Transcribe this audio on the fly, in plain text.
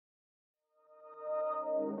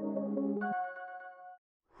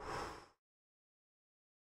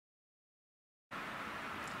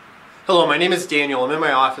Hello, my name is Daniel. I'm in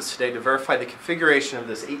my office today to verify the configuration of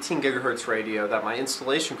this 18 gigahertz radio that my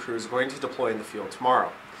installation crew is going to deploy in the field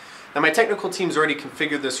tomorrow. Now, my technical team's already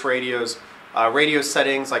configured this radio's radio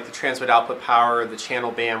settings like the transmit output power, the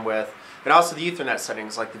channel bandwidth, and also the Ethernet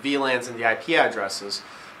settings like the VLANs and the IP addresses.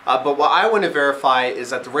 But what I want to verify is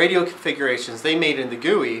that the radio configurations they made in the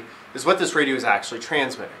GUI is what this radio is actually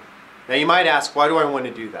transmitting. Now, you might ask, why do I want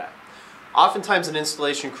to do that? Oftentimes an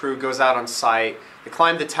installation crew goes out on site, they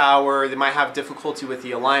climb the tower, they might have difficulty with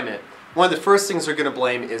the alignment. One of the first things they're going to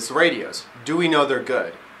blame is the radios. Do we know they're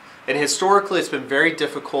good? And historically it's been very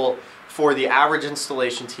difficult for the average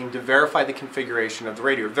installation team to verify the configuration of the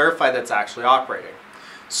radio, verify that's actually operating.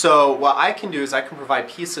 So what I can do is I can provide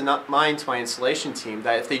peace of mind to my installation team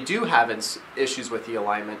that if they do have issues with the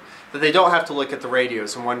alignment, that they don't have to look at the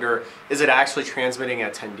radios and wonder, is it actually transmitting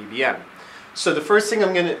at 10 dBm? So the first thing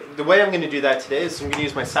the way I'm going to do that today is I'm going to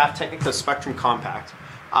use my SAF Tehnika Spectrum Compact.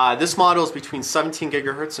 This model is between 17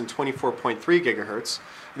 gigahertz and 24.3 gigahertz.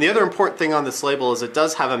 And the other important thing on this label is it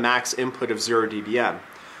does have a max input of 0 dBm.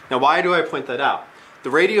 Now, why do I point that out? The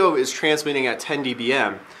radio is transmitting at 10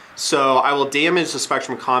 dBm, so I will damage the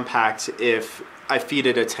Spectrum Compact if I feed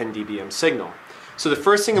it a 10 dBm signal. So the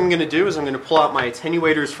first thing I'm going to do is I'm going to pull out my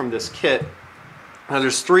attenuators from this kit. Now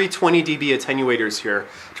there's three 20 dB attenuators here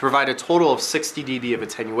to provide a total of 60 dB of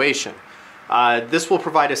attenuation. This will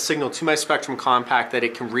provide a signal to my Spectrum Compact that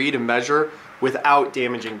it can read and measure without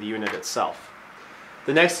damaging the unit itself.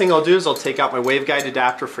 The next thing I'll do is I'll take out my waveguide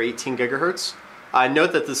adapter for 18 gigahertz.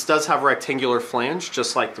 Note that this does have a rectangular flange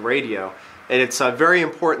just like the radio, and it's very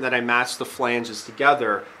important that I match the flanges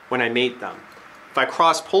together when I mate them. If I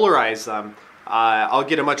cross-polarize them, I'll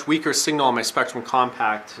get a much weaker signal on my Spectrum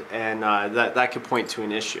Compact, and that could point to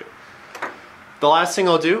an issue. The last thing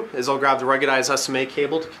I'll do is I'll grab the ruggedized SMA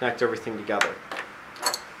cable to connect everything together.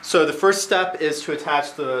 So the first step is to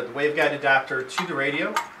attach the waveguide adapter to the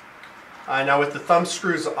radio. Now with the thumb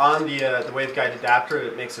screws on the waveguide adapter,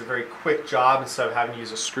 it makes a very quick job instead of having to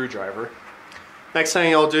use a screwdriver. Next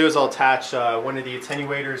thing I'll do is I'll attach one of the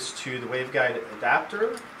attenuators to the waveguide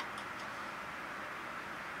adapter.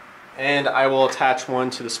 And I will attach one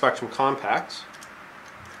to the Spectrum Compact.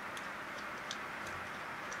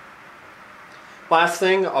 Last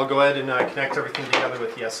thing, I'll go ahead and connect everything together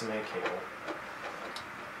with the SMA cable.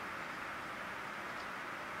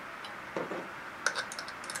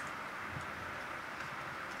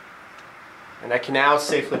 And I can now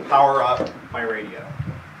safely power up my radio.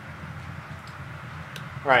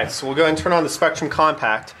 Alright, so we'll go ahead and turn on the Spectrum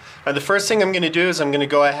Compact. Now the first thing I'm going to do is I'm going to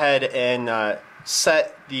go ahead and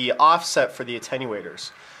set the offset for the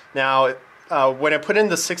attenuators. Now, when I put in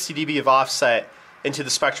the 60 dB of offset into the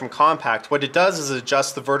Spectrum Compact, what it does is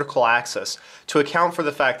adjust the vertical axis to account for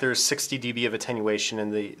the fact there's 60 dB of attenuation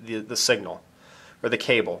in the signal, or the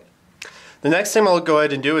cable. The next thing I'll go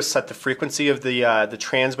ahead and do is set the frequency of the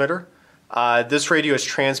transmitter. This radio is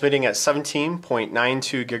transmitting at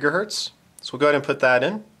 17.92 gigahertz, so we'll go ahead and put that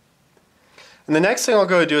in. And the next thing I'll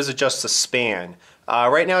go ahead and do is adjust the span.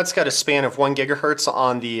 Right now it's got a span of 1 gigahertz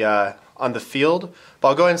on the field, but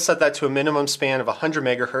I'll go ahead and set that to a minimum span of 100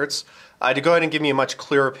 megahertz to go ahead and give me a much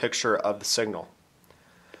clearer picture of the signal.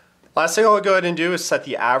 Last thing I'll go ahead and do is set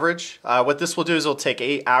the average. What this will do is it'll take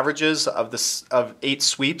 8 averages of 8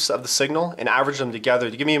 sweeps of the signal and average them together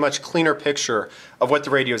to give me a much cleaner picture of what the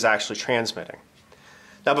radio is actually transmitting.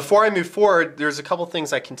 Now before I move forward, there's a couple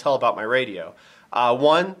things I can tell about my radio.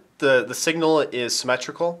 One, the signal is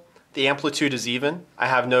symmetrical. The amplitude is even. I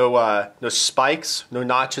have no spikes, no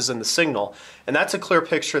notches in the signal, and that's a clear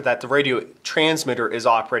picture that the radio transmitter is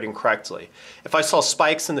operating correctly. If I saw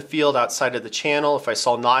spikes in the field outside of the channel, if I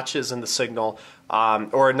saw notches in the signal,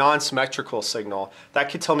 or a non-symmetrical signal, that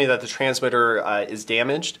could tell me that the transmitter is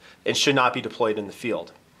damaged and should not be deployed in the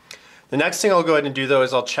field. The next thing I'll go ahead and do though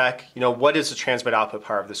is I'll check, what is the transmit output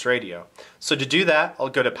power of this radio. So to do that, I'll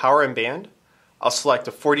go to Power and Band. I'll select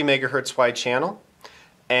a 40 megahertz wide channel,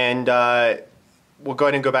 and we'll go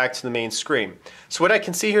ahead and go back to the main screen. So what I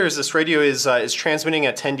can see here is this radio is transmitting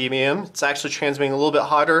at 10 dBm. It's actually transmitting a little bit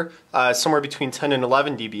hotter, somewhere between 10 and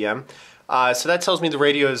 11 dBm. So that tells me the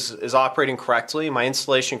radio is operating correctly. My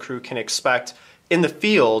installation crew can expect in the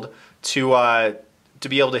field to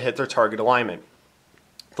be able to hit their target alignment.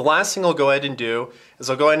 The last thing I'll go ahead and do is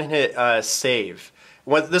I'll go ahead and hit Save.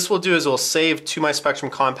 What this will do is it will save to my Spectrum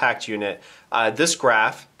Compact unit this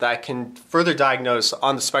graph that I can further diagnose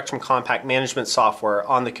on the Spectrum Compact management software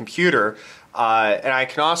on the computer, and I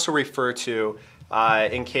can also refer to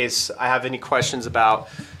in case I have any questions about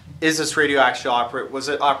is this radio actually was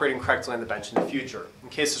it operating correctly on the bench in the future, in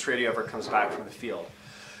case this radio ever comes back from the field.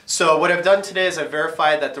 So what I've done today is I've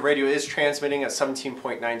verified that the radio is transmitting at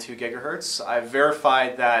 17.92 gigahertz. I've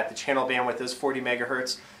verified that the channel bandwidth is 40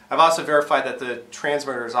 megahertz. I've also verified that the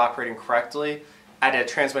transmitter is operating correctly at a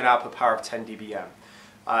transmit output power of 10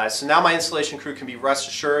 dBm. So now my installation crew can be rest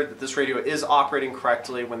assured that this radio is operating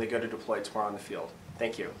correctly when they go to deploy tomorrow in the field.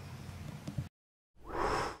 Thank you.